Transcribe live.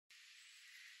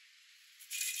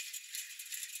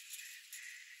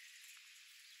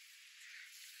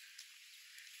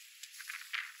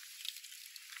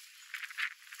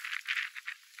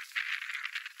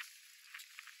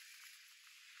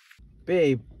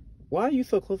Babe, why are you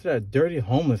so close to that dirty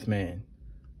homeless man?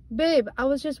 Babe, I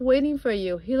was just waiting for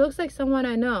you. He looks like someone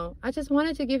I know. I just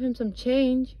wanted to give him some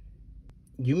change.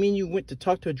 You mean you went to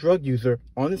talk to a drug user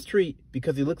on the street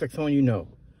because he looks like someone you know?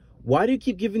 Why do you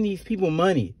keep giving these people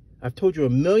money? I've told you a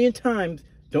million times,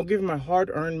 don't give my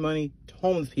hard-earned money to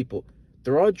homeless people.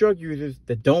 They're all drug users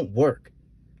that don't work.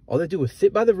 All they do is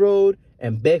sit by the road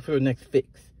and beg for their next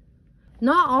fix.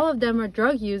 Not all of them are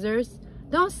drug users.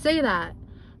 Don't say that.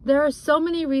 There are so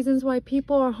many reasons why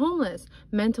people are homeless.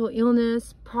 Mental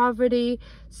illness, poverty,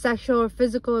 sexual or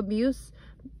physical abuse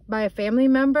by a family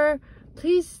member.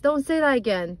 Please don't say that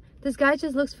again. This guy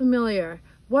just looks familiar.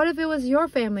 What if it was your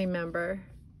family member?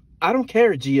 I don't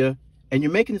care, Gia, and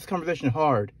you're making this conversation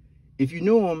hard. If you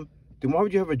knew him, then why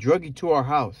would you have a druggie to our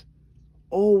house?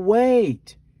 Oh,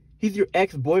 wait. He's your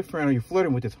ex-boyfriend or you're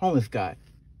flirting with this homeless guy.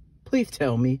 Please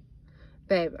tell me.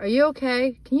 Babe, are you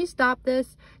okay? Can you stop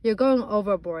this? You're going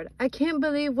overboard. I can't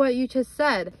believe what you just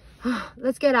said.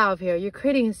 Let's get out of here. You're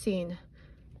creating a scene.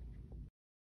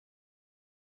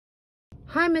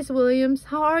 Hi, Miss Williams.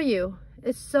 How are you?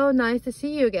 It's so nice to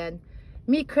see you again.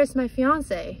 Meet Chris, my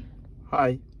fiance.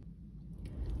 Hi.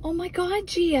 Oh my God,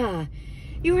 Gia.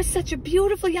 You are such a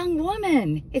beautiful young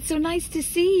woman. It's so nice to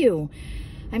see you.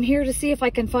 I'm here to see if I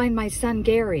can find my son,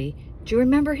 Gary. Do you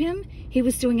remember him? He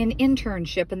was doing an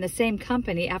internship in the same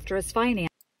company after his finance.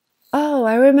 Oh,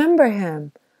 I remember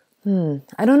him.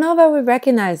 I don't know if I would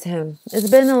recognize him. It's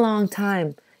been a long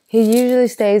time. He usually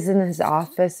stays in his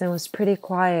office and was pretty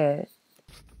quiet.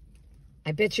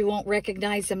 I bet you won't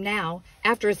recognize him now.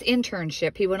 After his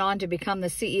internship, he went on to become the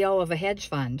CEO of a hedge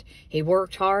fund. He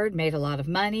worked hard, made a lot of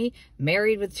money,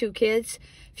 married with 2 kids.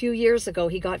 A few years ago,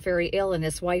 he got very ill and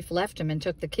his wife left him and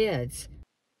took the kids.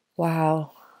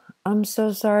 Wow. I'm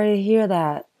so sorry to hear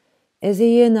that. Is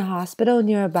he in the hospital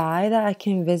nearby that I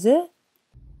can visit?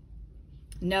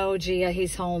 No, Gia,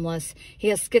 he's homeless. He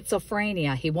has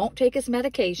schizophrenia. He won't take his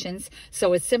medications,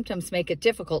 so his symptoms make it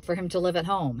difficult for him to live at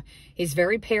home. He's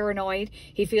very paranoid.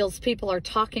 He feels people are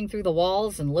talking through the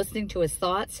walls and listening to his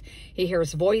thoughts. He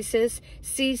hears voices,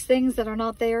 sees things that are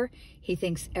not there. He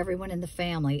thinks everyone in the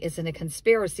family is in a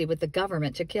conspiracy with the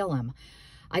government to kill him.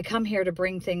 I come here to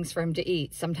bring things for him to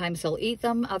eat. Sometimes he'll eat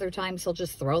them, other times he'll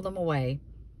just throw them away.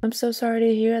 I'm so sorry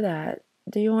to hear that.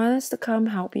 Do you want us to come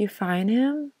help you find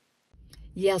him?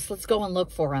 Yes, let's go and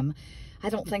look for him. I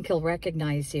don't think he'll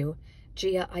recognize you.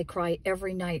 Gia, I cry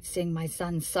every night seeing my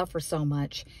son suffer so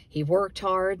much. He worked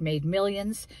hard, made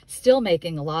millions, still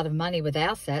making a lot of money with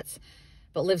assets,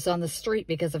 but lives on the street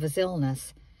because of his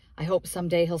illness. I hope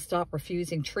someday he'll stop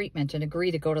refusing treatment and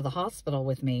agree to go to the hospital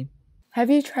with me. Have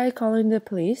you tried calling the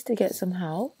police to get some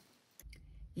help?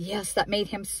 Yes, that made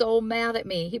him so mad at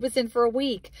me. He was in for a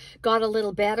week, got a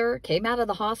little better, came out of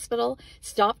the hospital,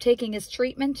 stopped taking his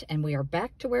treatment, and we are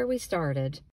back to where we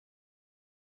started.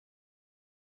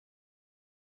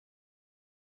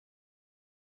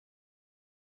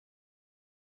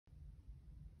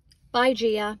 Bye,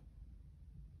 Gia.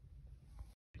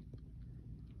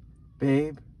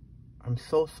 Babe, I'm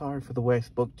so sorry for the way I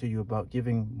spoke to you about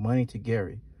giving money to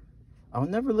Gary. I'll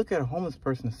never look at a homeless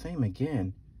person the same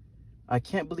again. I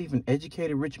can't believe an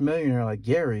educated rich millionaire like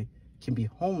Gary can be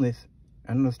homeless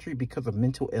and on the street because of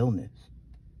mental illness.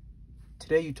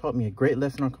 Today you taught me a great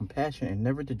lesson on compassion and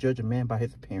never to judge a man by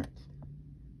his appearance.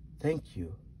 Thank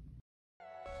you.